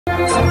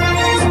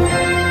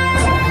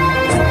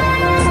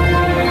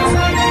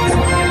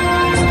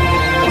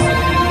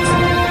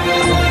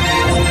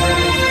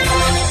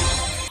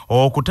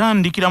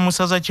okutandikira mu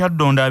ssaza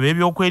Kyaddondo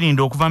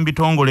ab'ebyokwerinda okuva mu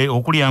bitongole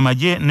okuli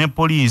Amagye ne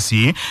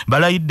poliisi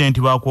balayidde nti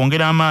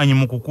bakwongera amaanyi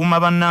mu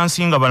kukuuma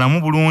bannansi nga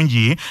balamu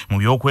bulungi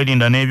mu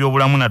byokwerinda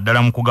n'ebyobulamu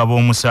naddala mu kugaba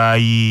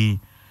omusaayi.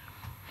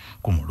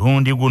 Ku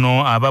mulundi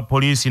guno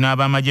abapoliisi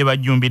n'abamagye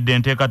bajjumbidde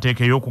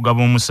enteekateeka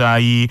ey'okugaba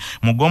omusaayi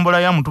mu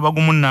ggombolola ya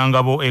Mutubagu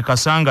Munnangabo e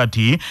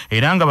Kasangati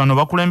era nga bano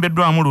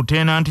bakulembeddwamu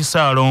Lutenanti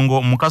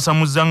Ssaalongo Mukasa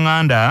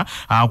Muzzanganda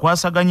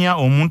akwasaganya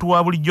omuntu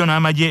wa bulijjo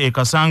n'amagye e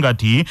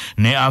Kasangati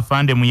ne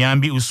Afande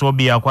Muyambi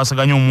Usobi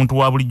akwasaganya omuntu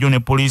wa bulijjo ne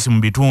poliisi mu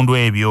bitundu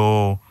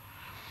ebyo.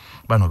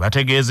 Bano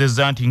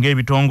bategeezezza nti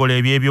ng'ebitongole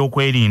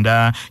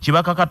eby'ebyokwerinda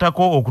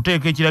kibakakatako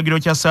okuteeka ekiragiro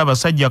kya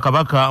Ssaabasajja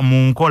Kabaka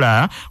mu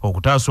nkola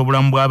okutaasa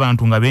obulamu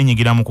bw'abantu nga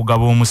beenyigira mu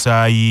kugaba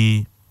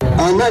omusaayi.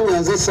 Amanyi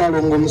nze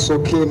Ssaalongo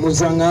Musoke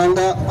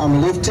Muzzanganda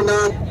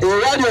Lieutenant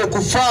ewali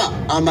okufa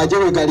amagye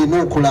we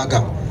galina okulaga.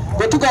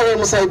 Bwe tugaba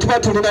omusaayi tuba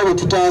tulina bwe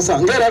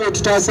tutaasa ng'era bwe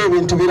tutaasa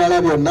ebintu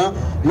birala byonna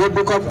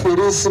n'odduka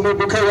poliisi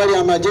n'odduka ewali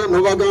amagye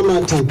n'obagamba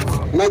nti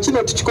na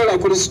kino tukikola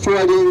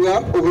kulisitwalinga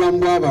obulamu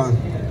bw'abantu.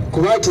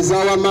 Kuba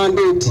kizaawa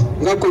mandate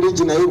nga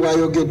kolegi naye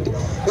bwayogedde.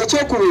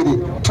 Ekyokubiri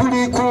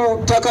tuli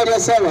ku ttaka lya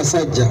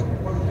Ssaabasajja.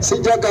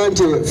 Sijjaga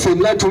nti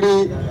ffenna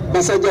tuli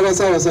basajja ba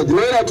Ssaabasajja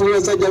naye tuli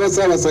basajja ba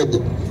Ssaabasajja.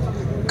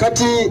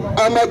 Kati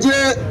amagye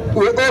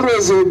we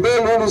always obey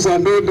rules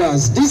and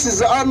orders. This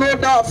is an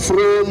order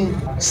from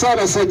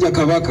Ssaabasajja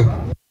Kabaka.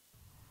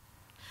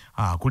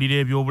 Akulira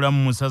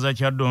ebyobulamu mu ssaza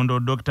Kyaddondo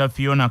Dr.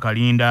 Fiona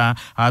Kalinda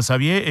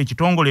asabye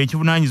ekitongole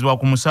ekivunaanyizibwa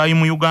ku musaayi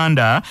mu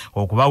Uganda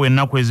okubawa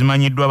ennaku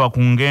ezimanyiddwa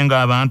bakunge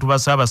nga abantu ba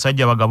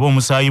Ssaabasajja bagaba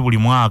omusaayi buli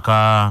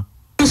mwaka.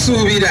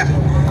 Tusuubira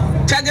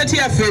target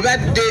yaffe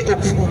ebadde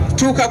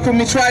okutuuka ku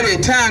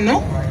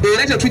 5,000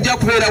 era tetujja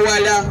kubeera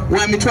wala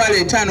wa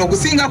 5,000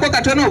 okusingako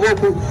katono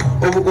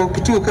oba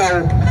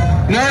okutuukawo.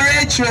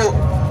 N'olwekyo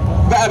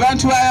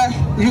abantu ba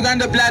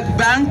Uganda Blood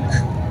Bank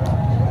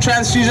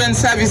Transfusion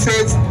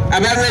Services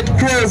aba Red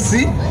Cross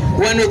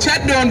wano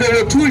Kyaddondo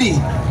we tuli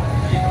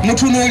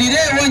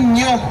mutunuulireewo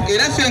nnyo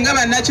era ffe nga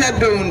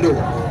bannakyaddondo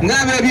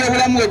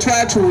ng'ab'ebyobulamu we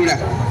twatuula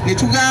ne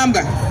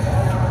tugamba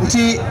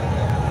nti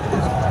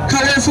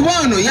kaweefube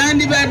ono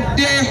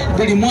yandibadde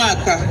buli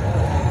mwaka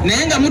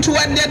naye nga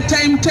mutuwadde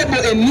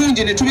timetable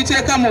ennungi ne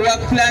tubiteeka mu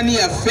work plan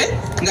yaffe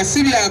nga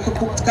si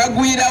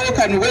byakagwirawo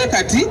kano bwe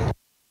kati.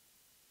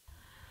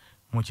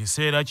 Mu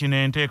kiseera kino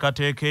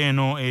enteekateeka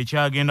eno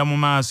ekyagenda mu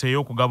maaso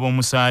ey'okugaba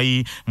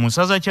omusaayi mu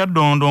ssaza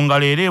Kyaddondo nga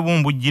leero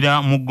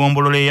ebumbujjira mu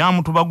ggombolola eya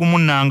Mutubagu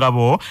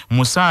Munnangabo,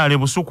 Musaale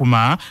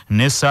Busukuma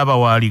ne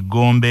Ssaabawaali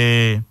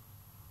Gombe.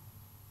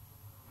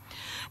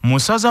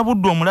 Musaza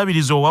Buddu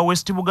omulabirizi owa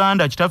West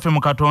Buganda kitaffe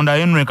mu Katonda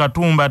Henry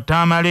Katumba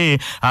Tamale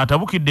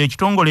atabukidde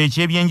ekitongole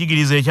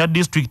eky'ebyenjigiriza ekya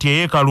disitulikiti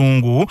ey'e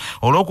Kalungu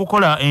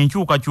olw'okukola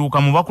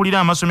enkyukakyuka mu bakulira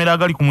amasomero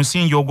agali ku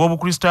musingi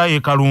ogw'obukristaayo e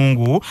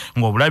Kalungu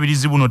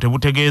ng'obulabirizi buno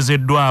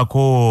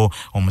tebutegeezeddwako.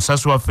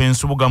 Omusasi waffe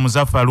Nsubuga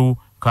Muzaffalu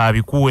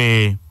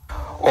Kaabikuwe.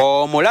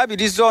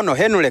 Omulabirizi ono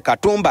Henry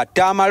Katumba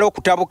Tamale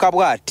okutabuka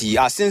bw'ati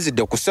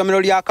asinzidde ku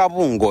ssomero lya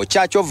Kabungo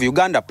Church of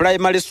Uganda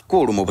Primary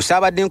School mu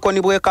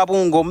Busaabadinkoni bw'e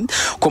Kabungo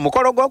ku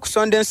mukolo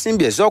gw'okusonda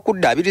ensimbi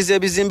ez'okuddaabiriza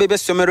ebizimbe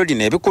by'essomero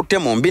lino ebikutte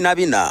mu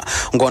mbinabina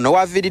ng'ono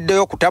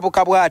waviiriddeyo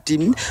okutabuka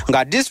bw'ati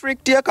nga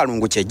disitulikiti y'e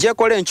Kalungu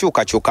kyejjeekola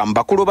enkyukakyuka mu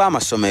bakulu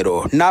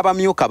b'amasomero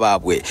n'abamyuka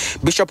baabwe.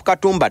 Bishop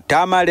Katumba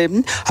Tamale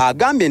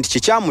agambye nti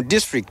kikyamu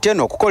disitulikiti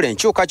eno okukola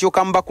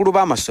enkyukakyuka mu bakulu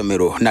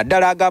b'amasomero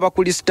naddala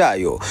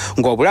ag'abakristaayo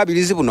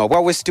ng'obulabirizi buno obwa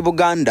West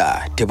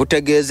Buganda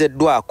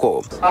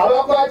tebutegeezeddwako.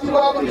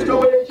 Abakwatibwa ku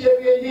kitongole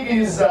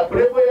ky'ebyenjigiriza ku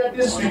levo ya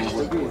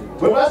disitulikiti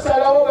bwe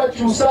basalawo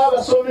bakyusa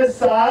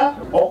abasomesa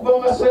okuva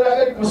mu masomero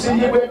agali ku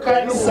musingi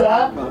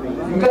gw'ekkanisa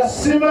nga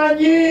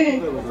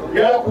simanyi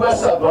yala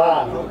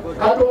kubasaba.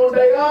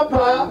 Katonda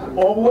yampa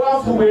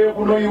obuwanvu bwe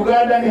buno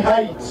Ugandan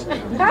height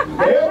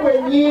naye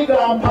bwe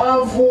nnyiga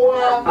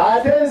mpanvuwa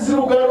ate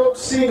nzirugala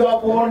okusinga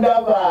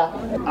bwondaba.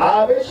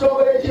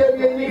 Ab'ekitongole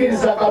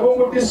ky'ebyenjigiriza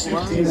Kalungu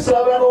disitulikiti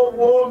nsaba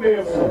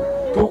n'obuwombeefu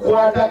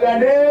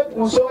tukwatagane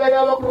ku nsonga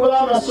y'abakulu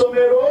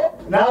b'amasomero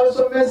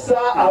n'abasomesa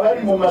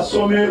abali mu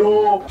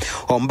masomero.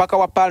 Omubaka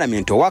wa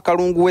Paalamenti owa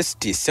Kalungu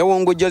West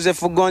Ssewungu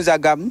Joseph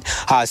Gonzaga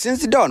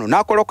asinzidde wano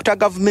n'akolokuta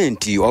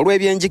gavumenti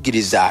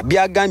olw'ebyenjigiriza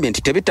byagambye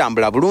nti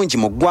tebitambula bulungi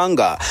mu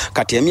ggwanga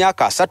kati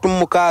emyaka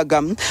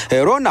 36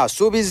 era ono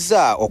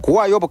asuubizza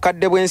okuwaayo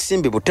obukadde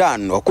bw'ensimbi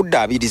 5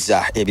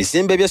 okuddaabiriza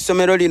ebizimbe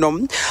by'essomero lino.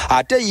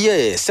 Ate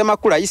ye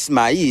Ssemakula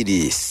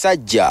Ismaili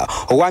Sajja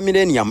owa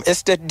Millennium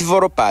Estate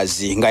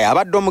Developers nga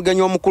yabadde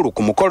omugenyi omukulu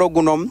ku mukolo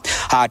guno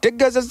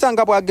ategeezezza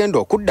nga bw'agenda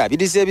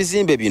okuddaabiriza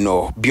ebizimbe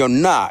bino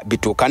byonna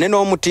bituukane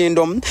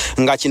n'omutindo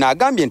nga kino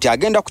agambye nti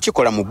agenda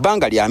kukikola mu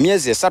bbanga lya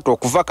myezi 3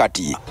 okuva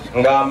kati.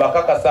 Ngamba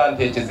kakasa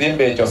nti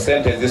ekizimbe ekyo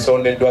ssente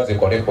zisondeddwa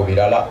zikole ku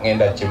birala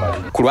ngenda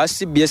kimali. Ku lwa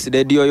CBS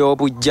Radio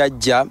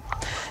y'obujjajja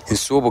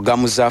Nsubuga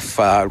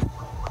Muzaffalu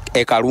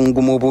e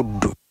Kalungu mu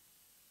Buddu.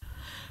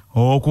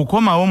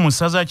 Okukomawo mu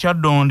ssaza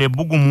Kyaddondo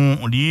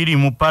ebbugumu liri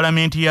mu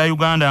Paalamenti ya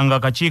Uganda nga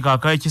akakiiko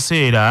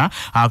ak'ekiseera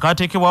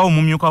akateekebwawo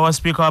omumyuka wa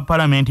Sipiika wa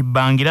Paalamenti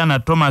Bankirana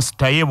Thomas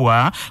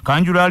Tayebwa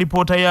kanjula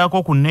alipoota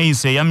yaako ku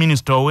nneeyisa eya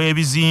Minisita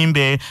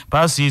ow'ebizimbe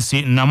Pacis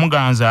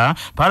Namuganza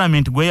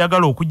Paalamenti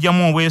gweyagala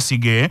okuggyamu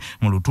obwesige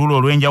mu lutuulo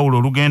olw'enjawulo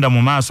olugenda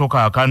mu maaso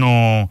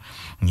kaakano.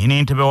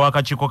 Nnyini ntebe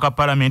w'akakiiko ka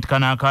Paalamenti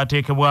kano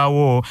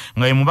akaateekebwawo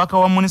nga ye mubaka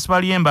wa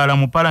munisipali y'Embaala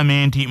mu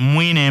Paalamenti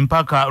Mwine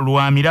Mpaka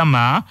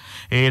Lwamirama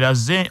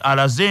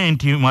alaze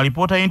nti mu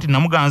alipoota ye nti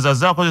Namuganza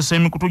azze akozesa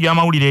emikutu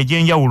gy'amawulire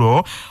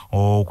egy'enjawulo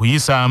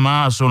okuyisa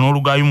amaaso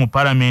n'olugaayo mu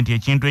Paalamenti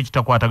ekintu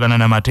ekitakwatagana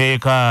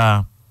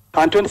n'amateeka.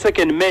 On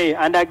 22nd May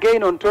and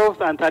again on 12th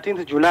and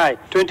 13th July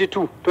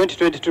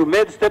 2022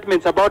 made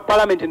statements about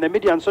Parliament in the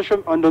media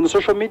and on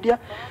social media,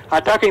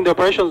 attacking the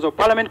operations of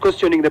Parliament,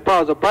 questioning the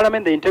powers of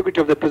Parliament, the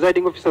integrity of the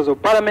presiding officers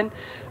of Parliament,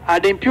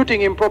 and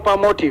imputing improper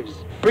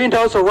motives.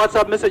 Printouts of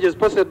WhatsApp messages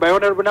posted by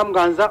Honorable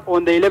Namuganza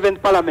on the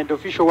 11th Parliament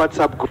official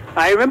WhatsApp group.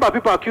 I remember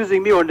people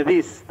accusing me on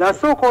this. The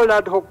so-called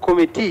ad hoc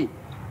committee,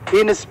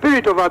 in a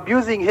spirit of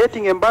abusing,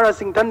 hating,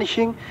 embarrassing,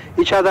 tarnishing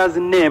each other's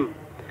name,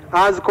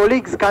 as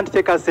colleagues can't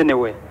take us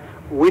anywhere.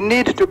 We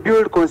need to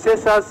build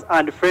consensus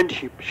and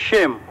friendship.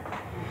 Shame.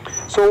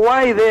 So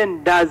why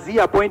then does he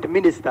appoint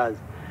ministers?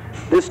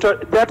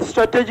 That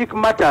strategic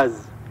matters.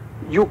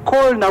 You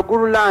call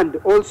Naguru land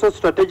also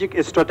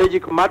a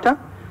strategic matter?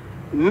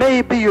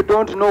 Maybe you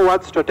don't know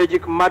what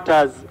strategic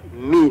matters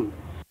mean.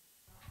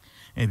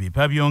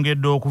 Ebipa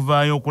byongedde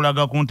okuvaayo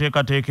okulaga ku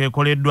nteekateeka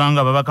ekoleddwa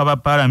nga babaka ba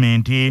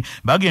Paalamenti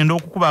bagenda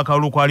okukuba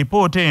akalulu kwa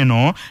alipoota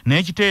eno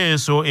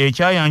n'ekiteeso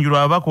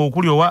ekyayanjulwa ababaka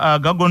okuli owa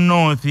Agago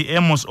North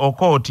Amos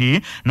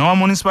Okoti n'owa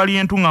munisipali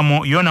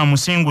y'Entungamo Yona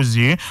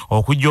Musinguzi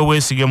okujja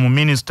obwesige mu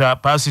Minisita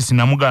Pacis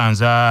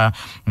Namuganza.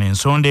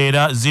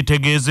 Ensonda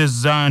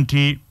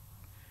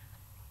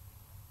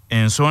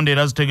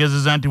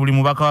zitegeezezza nti buli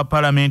mubaka wa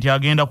Paalamenti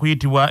agenda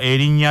kuyitibwa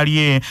erinnya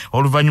lye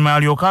oluvannyuma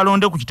alyoka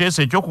alonde ku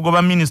kiteeso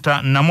ekyokugoba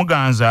Minisita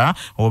Namuganza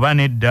oba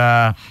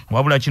nedda.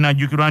 Wabula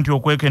kinajjukirwa nti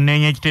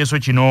okwekenneenya ekiteeso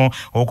kino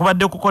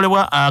okubadde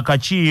kukolebwa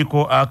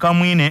akakiiko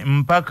akamwine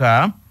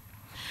mpaka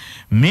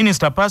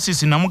Minisita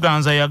Pacis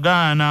Namuganza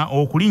yagaana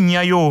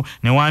okulinnyayo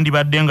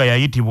newandibadde nga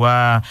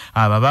yayitibwa.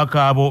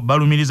 Ababaka abo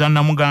balumiriza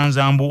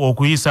Namuganza mbu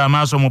okuyisa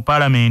amaaso mu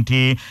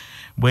Paalamenti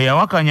bwe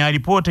yawakanya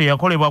alipoota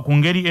yakolebwa ku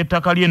ngeri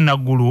ettaka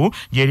ly'enaggulu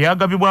gye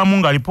lyagabibwamu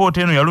nga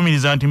alipoota eno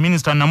yalumiriza nti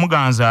Minisita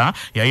Namuganza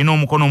yalina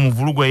omukono mu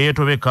vulugu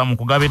eyeetobeka mu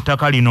kugaba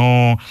ettaka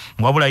lino.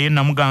 Wabula ye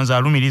Namuganza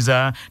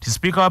alumiriza ti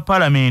Sipiika wa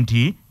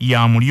Paalamenti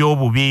yamulya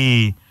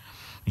obubi.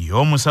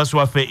 Y'omusasi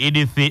waffe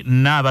Edith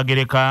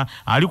Naabagereka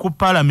ali ku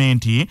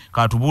Paalamenti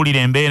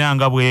katubuulira embeera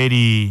nga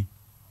bw'eri.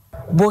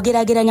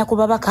 Bwogerageranya ku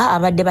babaka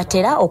abadde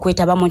batera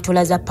okwetaba mu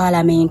ntula za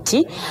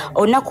Paalamenti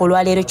olunaku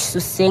olwaleero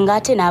kisusse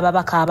ng'ate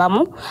n'ababaka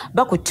abamu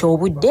bakutte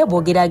obudde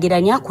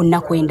bwogerageranya ku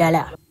nnaku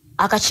endala.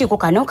 Akakiiko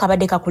kano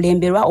kabadde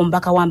kakulemberwa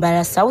omubaka wa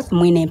Mbarara South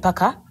Mwine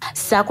Mpaka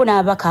ssaako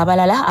n'ababaka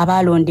abalala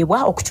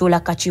abaalondebwa okutuula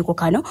akakiiko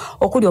kano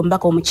okuli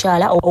omubaka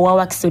omukyala owa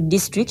Wakiso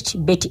District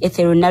Betty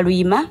Ethero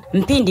Naluyima,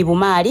 Mpindi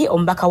Bumaali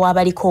omubaka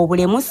w'abaliko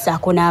obulemu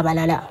ssaako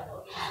n'abalala.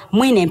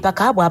 Mwine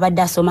Mpaka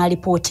bw'abadde asoma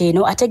alipoota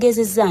eno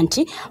ategeezezza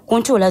nti ku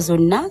ntuula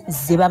zonna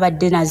ze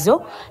babadde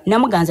nazo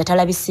Namuganza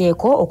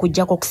talabiseeko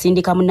okuggyako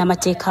okusindika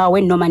munnamateeka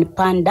we Norman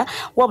Panda,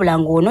 wabula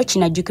ng'ono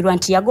kinajjukirwa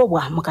nti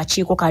yagobwa mu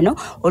kakiiko kano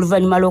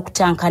oluvannyuma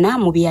lw'okutankana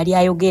mu bye yali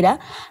ayogera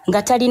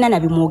nga talina na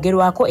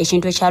bimwogerwako,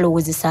 ekintu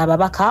ekyalowoozesa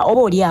ababaka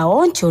oba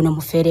oliawo nti ono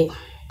mufere.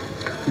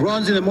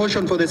 Grounds in the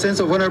motion for the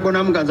censure of Honorable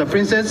Namuganza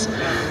Princess.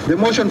 The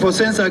motion for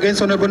censure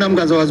against Honorable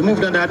Namuganza was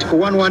moved under Article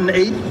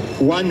 118,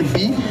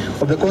 1B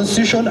of the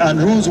Constitution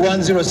and Rules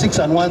 106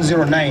 and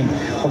 109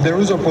 of the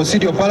Rules of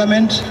Procedure of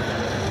Parliament.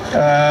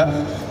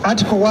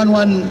 Article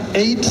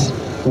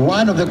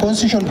 118(1) of the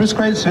Constitution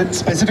prescribes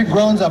specific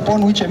grounds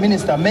upon which a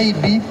minister may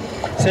be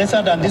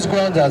censured, and these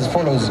grounds as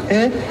follows: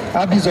 A.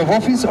 Abuse of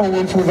office or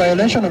willful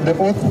violation of the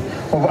oath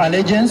of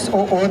allegiance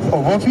or oath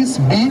of office.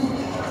 B.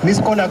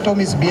 Misconduct or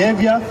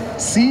misbehavior.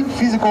 C.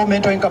 Physical or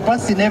mental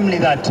incapacity, namely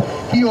that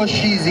he or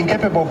she is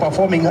incapable of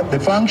performing the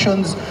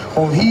functions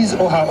of his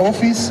or her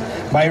office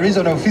by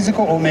reason of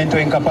physical or mental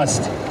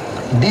incapacity.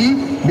 D.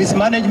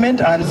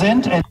 Mismanagement and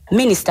resent.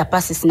 Minisita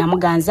Pacis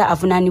Namuganza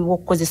avunaanibwa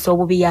okukozesa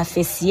obubi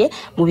yafeesi ye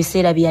mu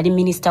biseera bye yali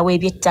minisita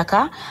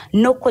w'ebyettaka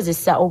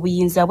n'okukozesa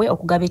obuyinza bwe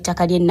okugaba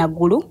ettaka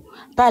ly'enaggulu.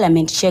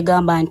 Paalamenti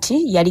kyegamba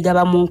nti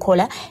yaligaba mu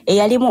nkola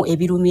eyalimu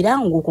ebirumira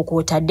ng'okwo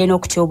kw'otadde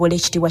n'okutyoboola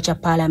ekitiibwa kya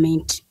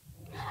Paalamenti.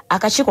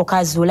 Akakiiko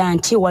kazuula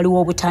nti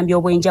waliwo obutambi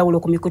obw'enjawulo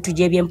ku mikutu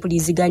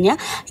gy'ebyempuliziganya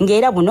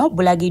ng'era buno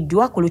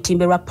bulagiddwa ku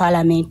lutimbe lwa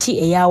Paalamenti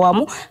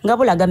ey'awamu nga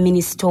bulaga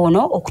minisita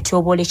ono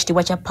okutyoboola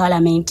ekitiibwa kya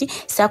Paalamenti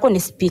ssaako ne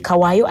sipiika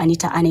waayo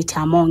Anita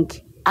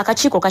Amongi.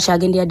 Akakiiko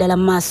kakyagendera ddala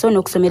mu maaso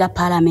n'okusomera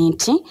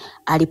Paalamenti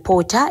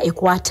alipoota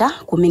ekwata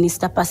ku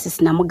minisita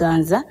Pacis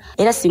Namuganza,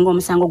 era singa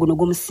omusango guno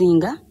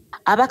gumusinga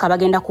abaka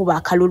bagenda kuba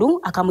akalulu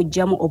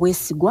akamuggyamu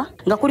obwesigwa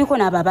nga kuliko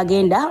n'abo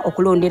abagenda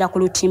okulondera ku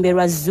lutimbe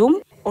lwa Zoom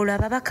olwo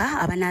ababaka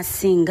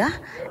abanaasinga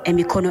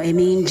emikono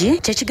emingi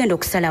kyekigenda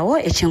okusalawo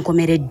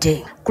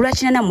ekyenkomeredde. Ku lwa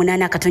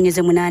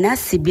 88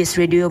 CBS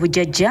Radio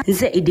y'obujjajja,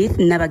 nze Edith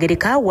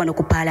Nabagereka wano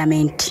ku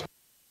Paalamenti.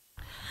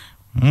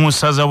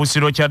 Musaza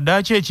Busiro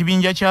Kyaddaaki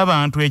ekibinja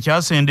ky'abantu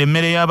ekyasenda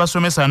emmere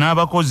y'abasomesa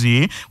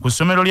n'abakozi ku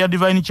ssomero lya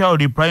Divine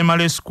Child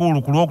Primary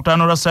School ku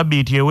Lwokutaano lwa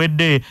Ssabbiiti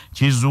ewedde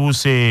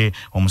kizuuse.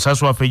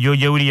 Omusasi waffe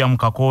George William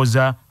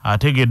Kakooza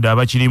ategedde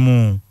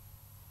abakirimu.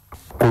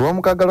 Ku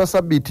lw'omukaaga lwa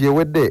Ssabbiiti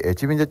ewedde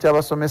ekibinja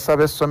ky'abasomesa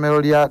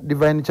b'essomero lya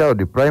Divine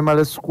Child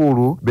Primary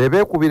School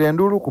beekubira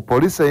enduulu ku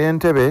poliisi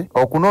ey'Entebbe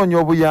okunoonya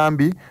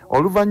obuyambi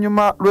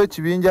oluvannyuma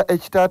lw'ekibinja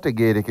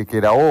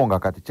ekitaategeerekekerawo nga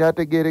kati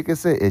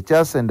kyategeerekese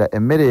ekyasenda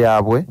emmere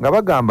yaabwe nga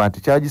bagamba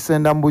nti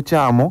kyagisenda mu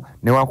bukyamu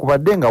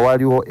newankubadde nga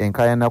waliwo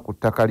enkaayana ku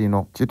ttaka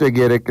lino.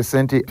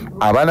 Kitegeerekese nti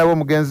abaana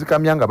b'omugenzi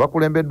Kamya nga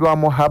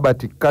bakulembeddwamu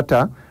Herbert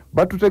Kata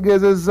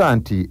batutegeezezza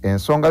nti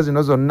ensonga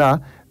zino zonna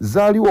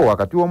zaaliwo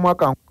wakati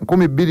w'omwaka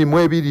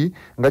 2022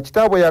 nga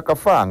kitaabwe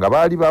yakafa nga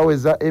baali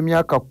baweza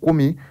emyaka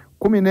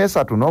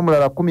 13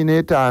 n'omulala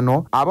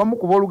 15. Abamu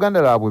ku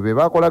booluganda lwabwe be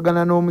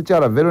baakolagana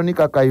n'omukyala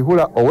Veronica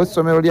Kaihura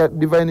ow'essomero lya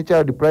Divine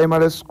Child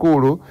Primary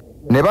School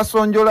ne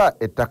basonjola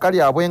ettaka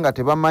lyabwe nga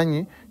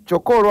tebamanyi,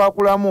 kyokka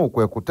olwakulamu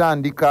kwe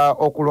kutandika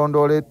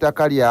okulondoola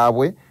ettaka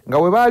lyabwe nga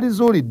we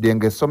baalizuulidde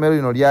ng'essomero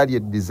lino lyali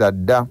eddiza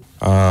dda.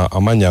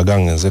 Amanyi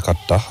agange nze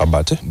Katta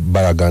Abate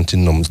balaga nti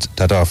nno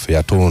taata waffe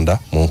yatunda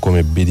mu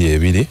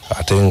 2022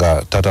 ate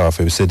nga taata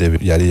waffe ebiseera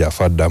yali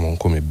yafa dda mu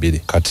 2022.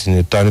 Kati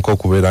netandika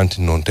okubeera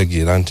nti nno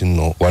ntegeera nti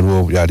nno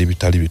waliwo byali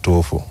bitali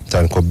bituufu,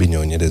 tandika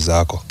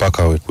obbinyoonyerezaako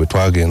paka we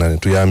twagenda ne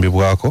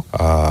tuyambibwako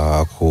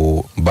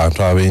ku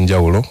bantu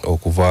ab'enjawulo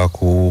okuva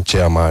ku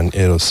chairman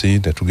LC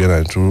ne tugenda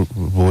ne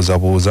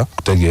tubuuzabuuza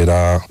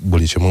kutegeera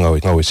buli kimu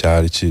nga we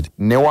kyali kiri.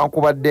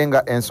 Newankubadde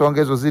nga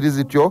ensonga ezo ziri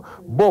zityo,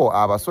 bo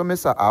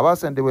abasomesa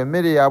abasendebwa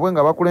emmere yaabwe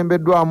nga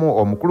bakulembeddwamu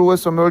omukulu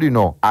w'essomero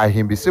lino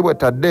Ahimbisibwe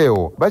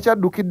Taddeyo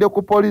bakyaddukidde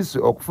ku poliisi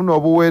okufuna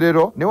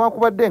obuweerero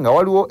newankubadde nga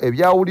waliwo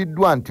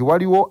ebyawuliddwa nti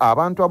waliwo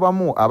abantu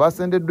abamu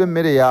abasendeddwa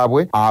emmere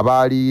yaabwe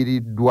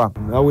abaaliiriddwa.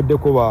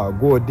 Nawuddeko ba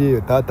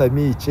Godi, Tata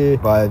Miche,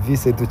 ba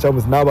Vincent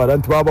Chamus n'abalala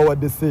nti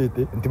babawadde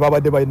sente nti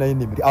babadde balina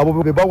inimiri.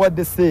 Abo be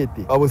bawadde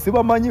sente abo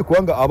sibamanyi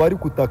kubanga abali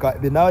ku ttaka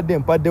be nawadde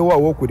empaddewo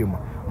aw'okulima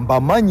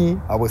mbamanyi,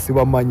 abo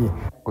sibamanyi.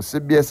 Ku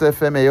CBS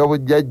FM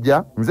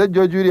ey'obujjajja, nze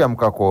George William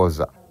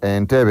Kakooza,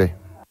 Entebbe.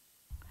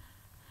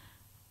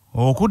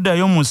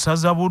 Okuddayo mu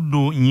ssaza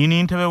Buddu,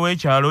 nnyini ntebe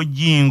w'ekyalo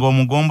Jjingo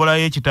omugombola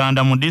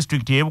y'Ekitanda mu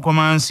disitulikiti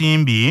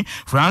y'Ebukomansimbi,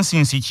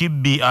 Francis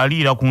Kibbi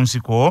aliira ku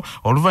nsiko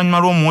oluvannyuma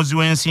lw'omuwozi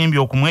w'ensimbi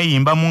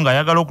okumweyimbamu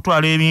ng'ayagala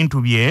okutwala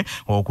ebintu bye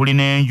okuli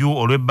n'enju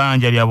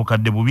olw'ebbanja lya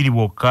bukadde 2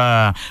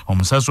 bwokka.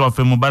 Omusasi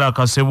waffe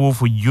Mubaraka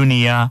Sebuufu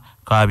Junior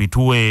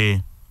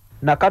Kaabituwe.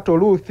 Nakato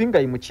Ruth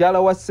nga mukyala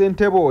wa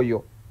ssentebe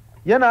oyo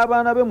ye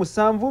n'abaana be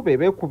 7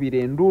 beekubira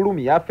enduulu mu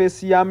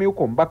yafeesi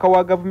y'amyuka omubaka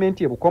wa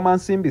gavumenti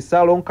Ebukomansimbi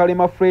Salon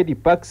Kalema Fred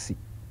Paxi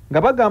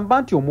nga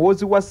bagamba nti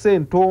omuwozi wa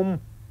ssente omu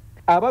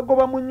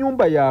abagoba mu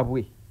nnyumba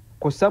yaabwe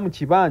kosa mu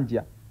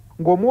kibanja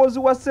ng'omuwozi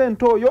wa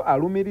ssente oyo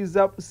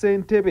alumiriza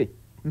ssentebe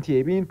nti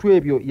ebintu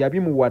ebyo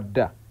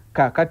yabimuwadda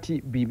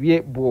kaakati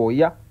bibye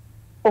bwoya.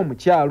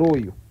 Omukyala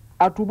oyo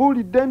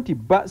atubuulidde nti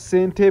bba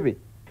ssentebe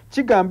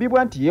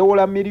kigambibwa nti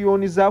yeewola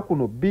miliyoni za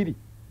kuno 2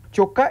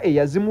 kyokka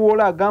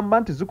eyazimuwola agamba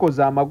nti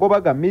zikoza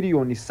amagoba ga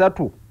miliyoni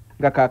 3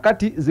 nga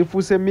kaakati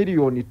zifuuse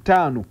miliyoni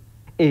 5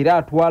 era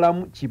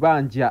atwalamu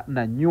kibanja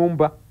na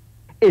nnyumba.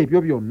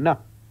 Ebyo byonna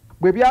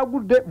bwe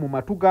byagudde mu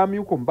matu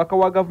g'amyuka omubaka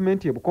wa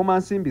gavumenti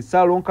Ebukomansimbi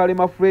Salon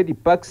Kalema Fred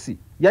Paxi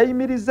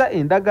yayimiriza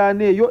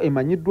endagaano eyo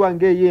emanyiddwa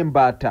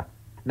ng'ey'embaata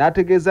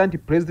n'ategeeza nti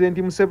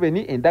Pulezidenti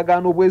Museveni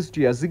endagaano bwe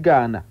zityo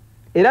yazigaana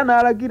era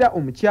n'alagira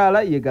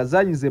omukyala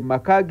yeegazaanyize mu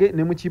maka ge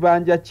ne mu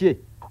kibanja kye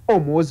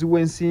omuwozi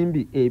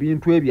w'ensimbi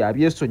ebintu ebyo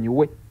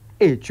abyesonyiwe.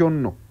 Ekyo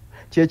nno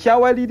kye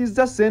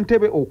kyawaliriza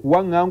ssentebe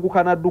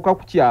okuwaŋŋanguka n'adduka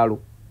ku kyalo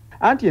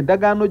anti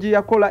endagaano gye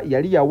yakola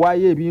yali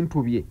yawaayo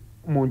ebintu bye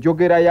mu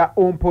njogera ya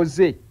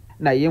ompoze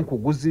naye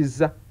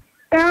nkuguzizza.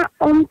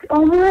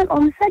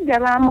 Omusajja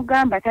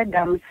baamugamba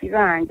tadda mu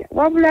kibanja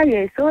wabula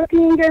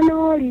yeesootinge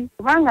n'oli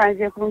kubanga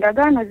nze ku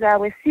ndagaano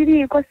zaabwe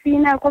siriiko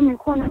siinaako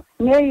mikono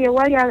naye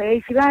wali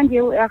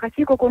ekibanja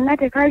akakiiko konna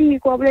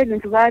tekaliiko wabula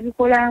ebintu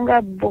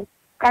baabikolanga bo.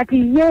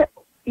 Kati ye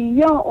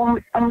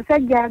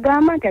omusajja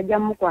agamba nti ajja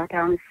mukwata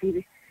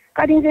amusibe.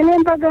 Kati nze ne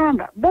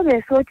mbagamba bo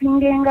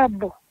beesootinge nga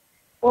bo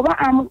oba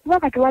amukuba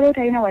kati waliwo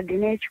talina wadde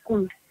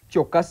n'ekikumi.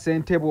 Kyokka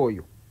ssentebe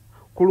oyo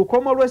ku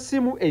lukomo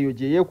lw'essimu eyo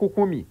gye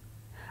yeekukumye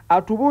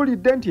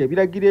atubuulidde nti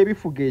ebiragiro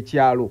ebifuga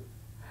ekyalo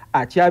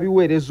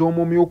akyabiweereza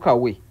omumyuka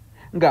we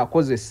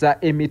ng'akozesa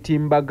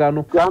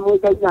emitimbagano.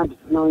 Yamwegazza nti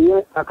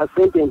tunoonye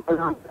akasente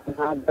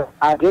mpanaga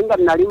ate nga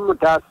nali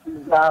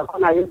mutaasizaako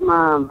naye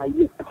maama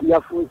ye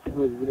yafuuse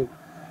muzire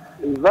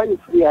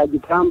vanisi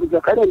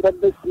yagitambuza kale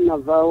mbadde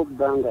sinavaawo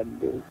bbanga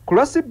ddene. Ku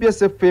lwa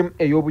CBS FM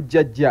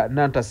ey'obujjajja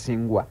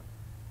Nantasingwa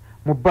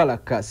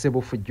Mubaraka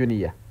Sebuufu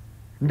Junior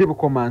ndi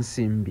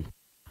Bukomansimbi.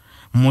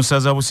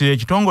 Musaza Busire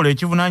ekitongole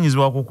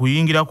ekivunaanyizibwa ku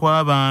kuyingira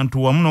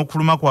kw'abantu wamu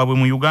n'okuluma kwabwe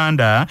mu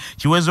Uganda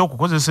kiweze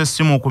okukozesa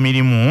essimu ku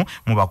mirimu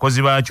mu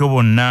bakozi baakyo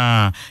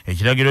bonna.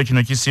 Ekiragiro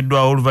kino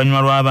kissiddwawo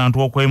oluvannyuma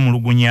lw'abantu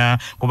okwemulugunya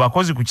ku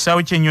bakozi ku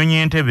kisaawe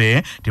ky'ennyonyi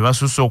Entebbe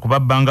tebasusse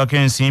okubabbangako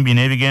ensimbi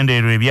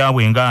n'ebigendererwa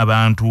ebyabwe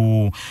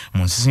ng'abantu.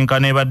 Mu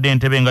nsisinkano ebadde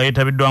Entebbe nga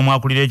yeetabiddwamu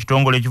akulira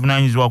ekitongole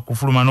ekivunaanyizibwa ku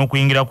kufuluma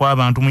n'okuyingira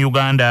kw'abantu mu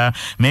Uganda,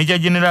 Meeja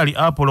Jenerali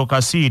Apollo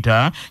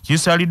Kasiita,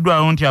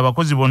 kisaliddwawo nti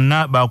abakozi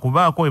bonna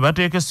baakubaako we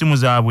bateeka essimu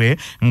zaabwe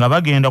nga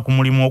bagenda ku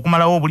mulimu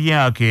okumalawo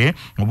obulyake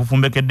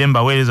obufumbekedde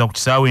mbaweereza ku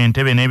kisaawe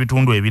Entebbe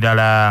n'ebitundu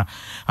ebirala.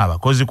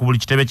 Abakozi ku buli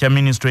kitebe kya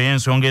minisitule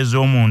y'ensonga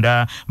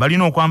ez'omunda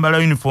balina okwambala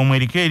yunifoomu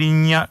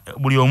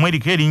buli omu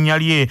eriko erinnya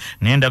lye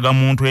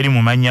n'endagamuntu eri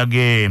mu mannya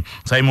ge.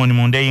 Simon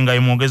Mundeyi nga ye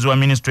mwogezi wa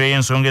minisitule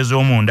y'ensonga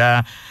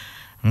ez'omunda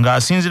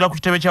ng'asinziira ku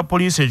kitebe kya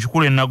poliisi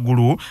ekikulu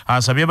Naggulu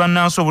asabye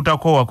bannansi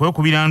obutakoowa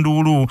kwekubira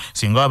nduulu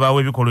singa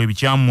wabaawo ebikolwa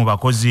ebikyamu mu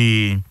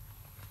bakozi.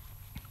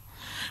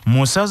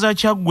 Musaza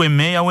Kyaggwe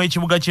meeya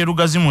w'ekibuga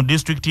ky'Erugazi mu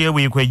disitulikiti y'e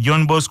Bwikwe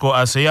John Bosco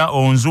Aseya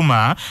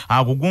Onzuma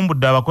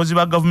agugumbudde abakozi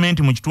ba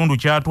gavumenti mu kitundu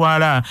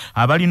ky'atwala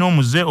abalina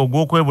omuze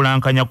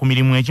ogw'okwebulankanya ku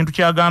mirimu, ekintu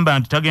ky'agamba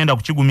nti tagenda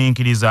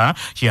kukigumiikiriza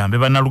kiyambe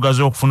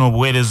bannalugazi okufuna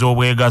obuweereza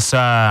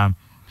obwegasa.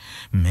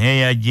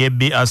 Meya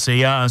Jebbi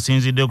Aseya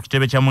asinzidde ku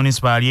kitebe kya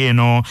munisipaali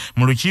eno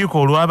mu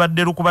lukiiko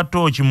olwabadde lukuba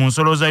ttooki mu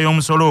nsolooza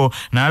y'omusolo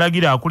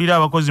n'alagira akulira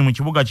abakozi mu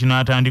kibuga kino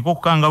atandika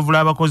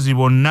okukangavula abakozi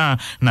bonna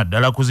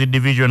naddala ku zi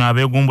division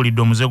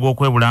abeegumbulidde omuze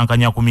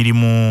gw'okwebulankanya ku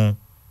mirimu.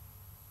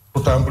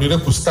 Tutambulire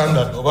ku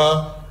standard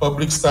oba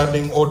public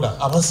standing order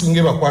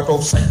abasinge bakwata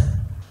offside.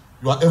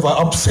 You are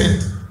ever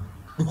upset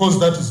because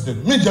that is the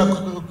major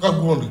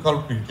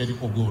culprit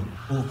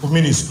ku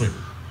ministry.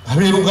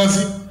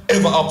 Abeerugazi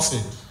ever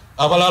upset.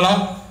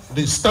 Abalala,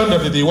 the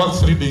standard they work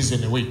 3 days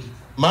in a week.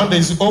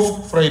 Mondays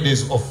off,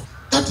 Fridays off.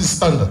 That is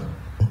standard.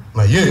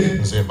 Na ye,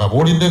 nze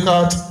babulidde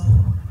kati.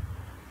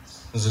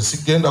 Nze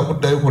sigenda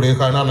kuddayo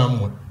kuleekaana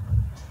nammwe.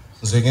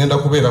 Nze ngenda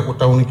kubeera ku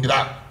tawuni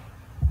Kiraaka.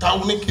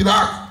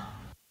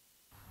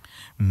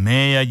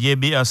 Meya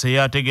Jebbi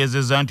Aseya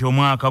ategeezezza nti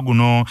omwaka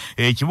guno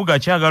ekibuga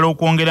kyagala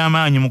okwongera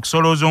amaanyi mu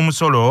kusolooza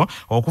omusolo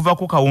okuva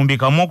ku kawumbi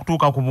kamu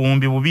okutuuka ku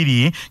buwumbi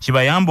 2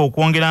 kibayamba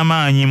okwongera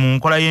amaanyi mu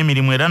nkola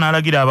y'emirimu era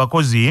n'alagira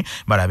abakozi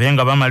balabe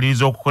nga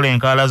bamaliriza okukola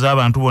enkaala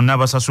z'abantu bonna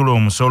basasula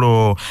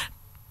omusolo.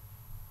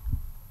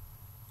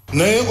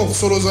 Naye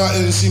okusolooza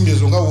ensimbi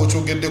ezo nga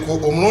bw'okyogeddeko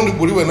omulundi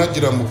guli we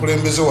najjira mu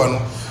bukulembeze wano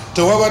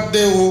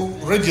tewabaddewo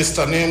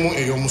register n'emu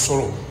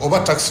ey'omusolo oba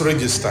tax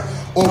register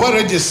oba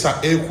register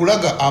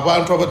ekulaga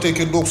abantu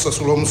abateekeddwa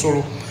okusasula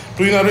omusolo.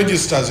 Tulina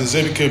registers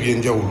ez'ebika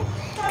ebyenjawulo.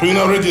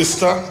 Tulina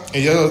register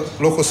eya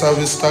local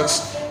service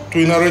tax,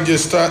 tulina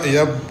register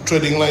eya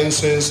trading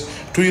license,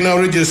 tulina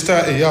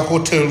register eya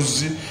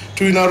hotels,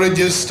 tulina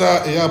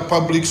register eya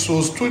public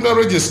source, tulina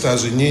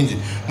registers nyingi.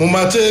 Mu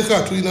mateeka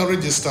tulina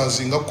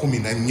registers nga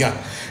 14.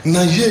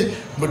 Naye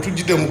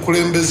batujjidde mu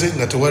kulembeze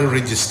nga tewali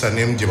register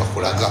n'emu gye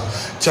bakulaga.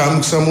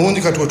 Kyamukisa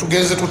mulungi kati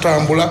wetugenze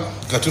tutambula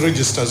kati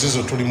registers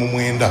ezo tuli mu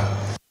 9.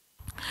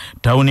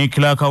 Tawuni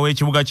Kiraaka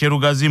w'ekibuga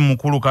ky'Erugazi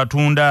Mukulu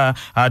Katunda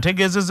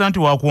ategeezezza nti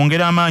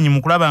wakwongera amaanyi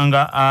mu kulaba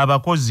nga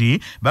abakozi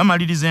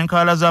bamaliriza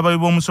enkaala z'abawi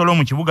b'omusolo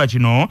mu kibuga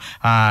kino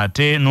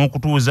ate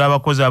n'okutuuza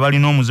abakozi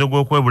abalina omuze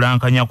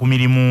gw'okwebulankanya ku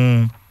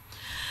mirimu.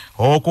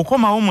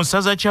 Okukomawo mu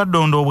ssaza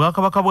Kyaddondo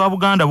Obwakabaka bwa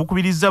Buganda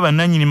bukubirizza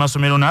bannannyini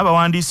masomero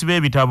n'abawandiisi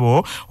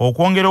b'ebitabo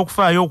okwongera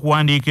okufaayo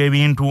okuwandiika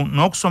ebintu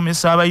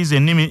n'okusomesa abayizi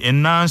ennimi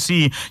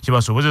ennansi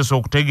kibasobozesa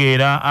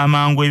okutegeera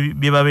amangu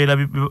bye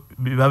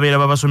babeera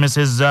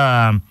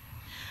babasomesezza.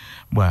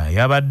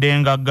 Bw'ayabadde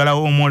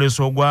ng'aggalawo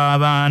omwoleso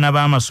ogw'abaana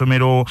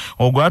b'amasomero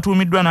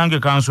ogwatuumiddwa nange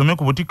kansome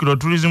ku Butikkiro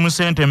Tourism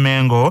Center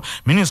Mengo,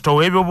 minisita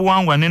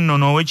w'ebyobuwangwa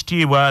n'ennono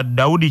ow'ekitiibwa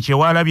Daudi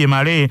Kyewalabye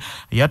Male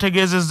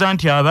yategeezezza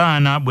nti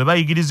abaana bwe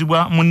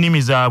bayigirizibwa mu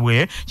nnimi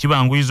zaabwe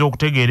kibanguyiza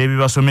okutegeera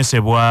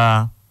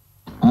ebibasomesebwa.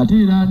 Ate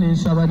era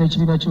n'ensaba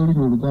n'ekibiina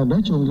ky'olulimi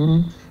Oluganda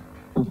kyongere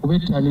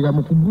okubettanira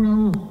mu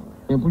kuggulawo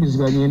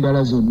empuliziganya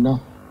endala zonna.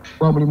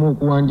 Kuba mulimu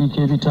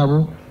okuwandiika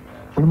ebitabo,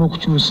 mulimu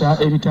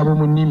okukyusa ebitabo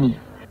mu nnimi.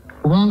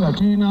 Kubanga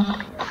tulina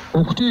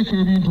okuteeka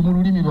ebintu mu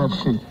lulimi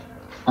lwaffe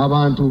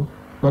abantu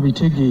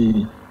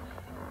babitegeere.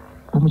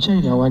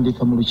 Omuchina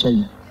awandiika mu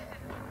Luchina,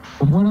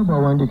 Omuwarabu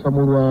awandiika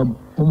mu Lwabu,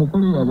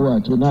 Omukoleya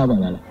bw'atyo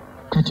n'abalala.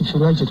 Kati ffe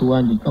lwaki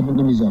tetuwandiika mu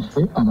nnimi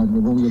zaffe abantu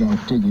ne bongera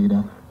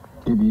okutegeera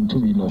ebintu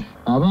bino.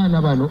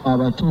 Abaana bano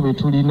abato be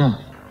tulina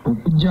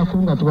okuggyako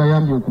nga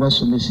tubayambye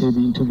okubasomesa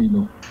ebintu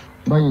bino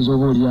bayinza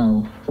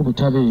obaolyawo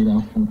obutabeera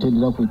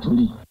omutendera kwe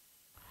tuli.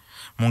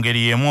 Mu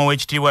ngeri y'emu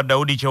ow'ekitiibwa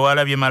Daudi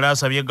Kyewalabye Male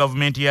asabye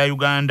gavumenti ya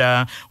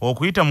Uganda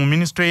okuyita mu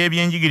minisitule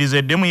y'ebyenjigiriza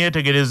eddemu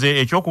yeetegereze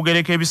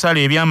ekyokugereka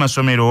ebisale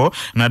eby'amasomero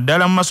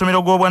naddala mu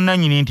masomero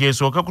g'obwannannyini nti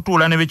esooke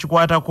kutuula ne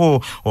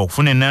bekikwatako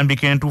okufuna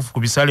ennambika entuufu ku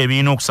bisale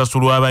ebirina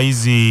okusasulwa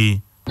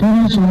abayizi. Tuli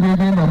ensonga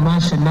egenda mu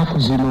maaso ennaku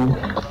zino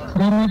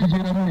gavumenti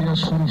gyeramu eya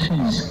school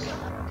fees.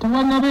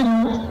 Tewanabeera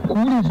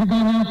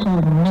kuwuliziganya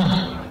kwonna.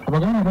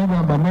 Abaganda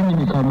bagamba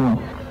nannyini kamwa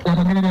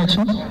yakagerera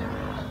ki?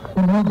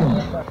 Omuga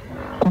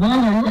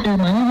kubanga yo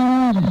emanyi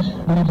bulungi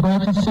buli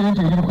baati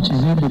ssente eri ku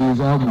kizimbe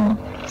ezagula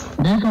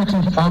naye kati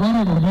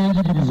abaana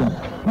bebyenjigiriza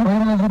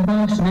balinazi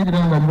banks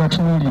n'ebiranga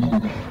bibatunuulidde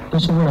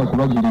tosobola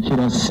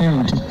kubagerekera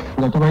ssente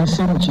nga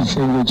tubayise mu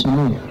kisenge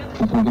kimu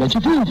okwogera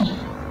kituufu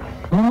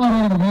mulimu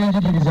abaana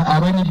bebyenjigiriza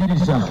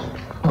abanyigiriza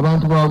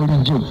abantu ba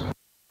bulijjo.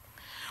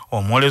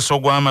 Omwoleso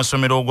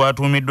gw'amasomero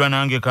ogwatuumiddwa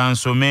nange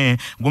kansome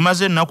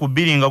gumaze ennaku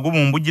 2 nga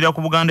gubumbujjira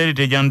ku Buganda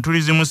Heritage and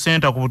Tourism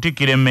Center ku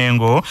Butikkire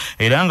Mengo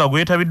era nga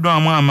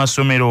gwetabiddwamu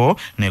amasomero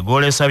ne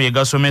goolesa bye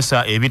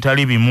gasomesa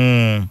ebitali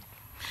bimu.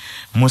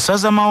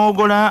 Musaza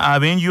Mawogola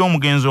abenji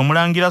y'omugenzi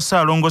omulangira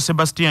Ssaalongo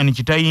Sebastian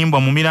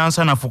Kitayimbwa mu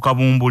Miransanafu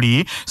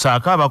Kabumbuli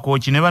saaka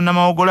abakooki ne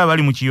bannamawogola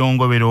bali mu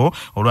kiyongobero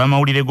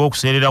olw'amawulire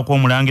g'okuseerera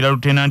kw'omulangira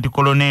Lieutenant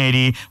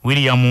Colonel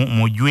William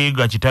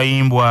Mujwiga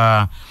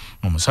Kitayimbwa.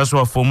 Omusasi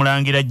waffe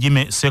omulangira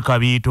Jime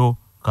Sekabiito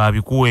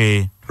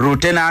Kabikuwe.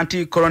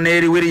 Lieutenant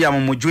Colonel William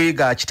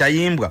Mujwiga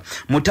Kitayimbwa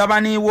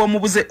mutabani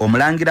w'omubuze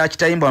omulangira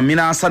Kitayimbwa mu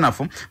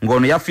Miransanafu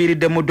ng'ono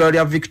yafiiridde mu ddwaliro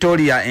lya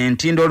Victoria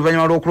entindo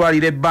oluvannyuma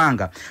lw'okulwalira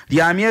ebbanga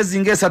lya myezi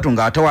ng'esatu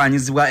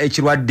ng'atawaanyizibwa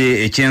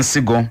ekirwadde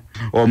eky'ensigo.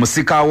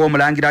 Omusika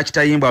w'omulangira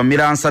Kitayimbwa mu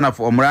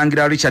Miransanafu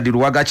omulangira Richard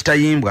Luwaga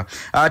Kitayimbwa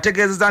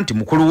ategeezezza nti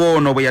mukulu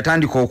w'ono bwe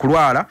yatandika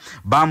okulwala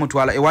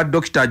baamutwala ewa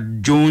Dr.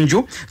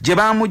 Junju gye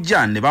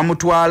baamujja ne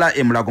bamutwala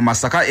e Mulago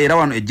Masaka era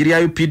wano eggye lya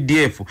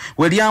UPDF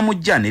we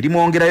lyamujja ne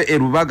limwongerayo e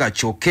Rubaga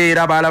kyokka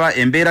era balaba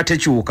embeera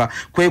tekyuka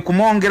kwe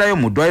kumwongerayo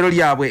mu ddwaliro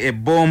lyabwe e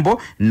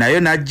Bombo nayo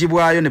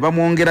n'aggyibwayo ne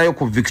bamwongerayo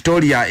ku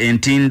Victoria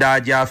entinda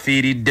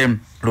gy'afiiridde.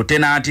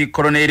 Lieutenant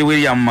Colonel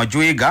William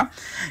Mujwiga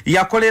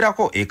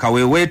yakolerako e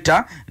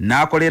Kaweeweta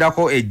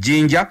n'akolerako e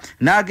Jinja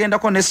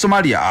n'agendako ne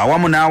Somalia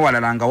awamu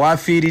n'awalala nga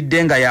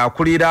waafiiridde nga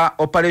yakulira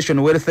Operation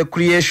Wealth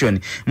Creation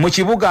mu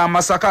kibuga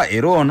Masaka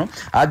era ono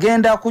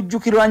agenda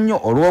kujjukirwa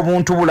nnyo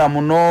olw'obuntu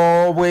bulamu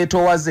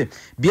n'obwetoowaze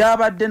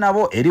byabadde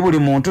nabo eri buli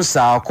muntu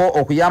saako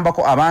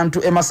okuyambako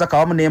abantu e Masaka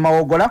awamu ne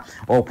Mawogola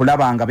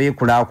okulaba nga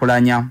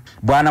beekulaakulanya.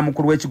 Bwana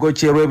mukulu w'ekigo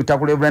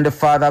ky'Erwebitakula Reverend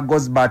Father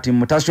Gosbert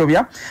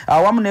Mutashobya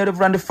awamu ne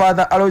Reverend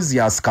Father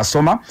Aloysius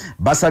Kasoma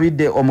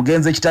basabidde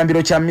omugenzi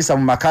ekitambiro kya misa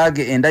mu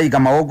makage endayiga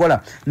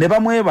Mawogola ne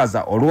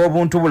bamwebaza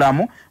olw'obuntu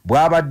bulamu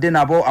bwabadde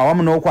nabo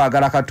awamu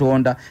n'okwagala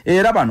Katonda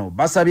era bano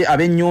basabye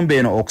ab'ennyumba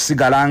eno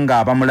okusigala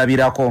nga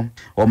bamulabirako.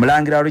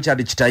 Omulangira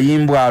Richard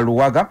Kitayimbwa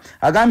Luwaga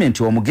agambye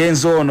nti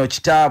omugenzi ono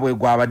kitaabwe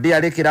gwabadde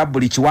yalekera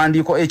buli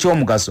kiwandiiko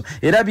eky'omugaso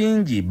era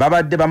bingi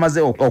babadde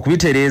bamaze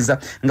okubitereeza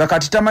nga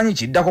kati tamanyi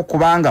kiddako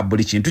kubanga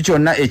buli kintu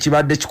kyonna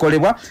ekibadde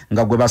kikolebwa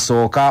nga gwe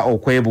basooka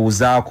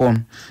okwebuuzaako.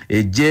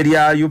 Eggye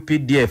lya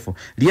UPDF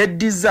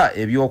lyeddiza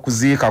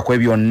ebyokuziika kwe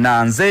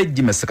byonna. Nze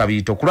Jime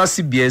Sekabiito ku lwa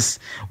CBS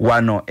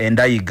wano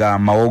endayiga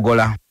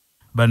Mawogola.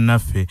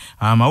 Bannaffe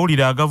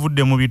amawulire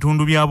agavudde mu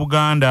bitundu bya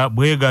Buganda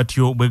bwe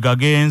gatyo bwe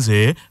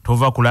gagenze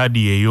tova ku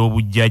laadiyo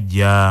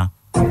ey'obujjajja.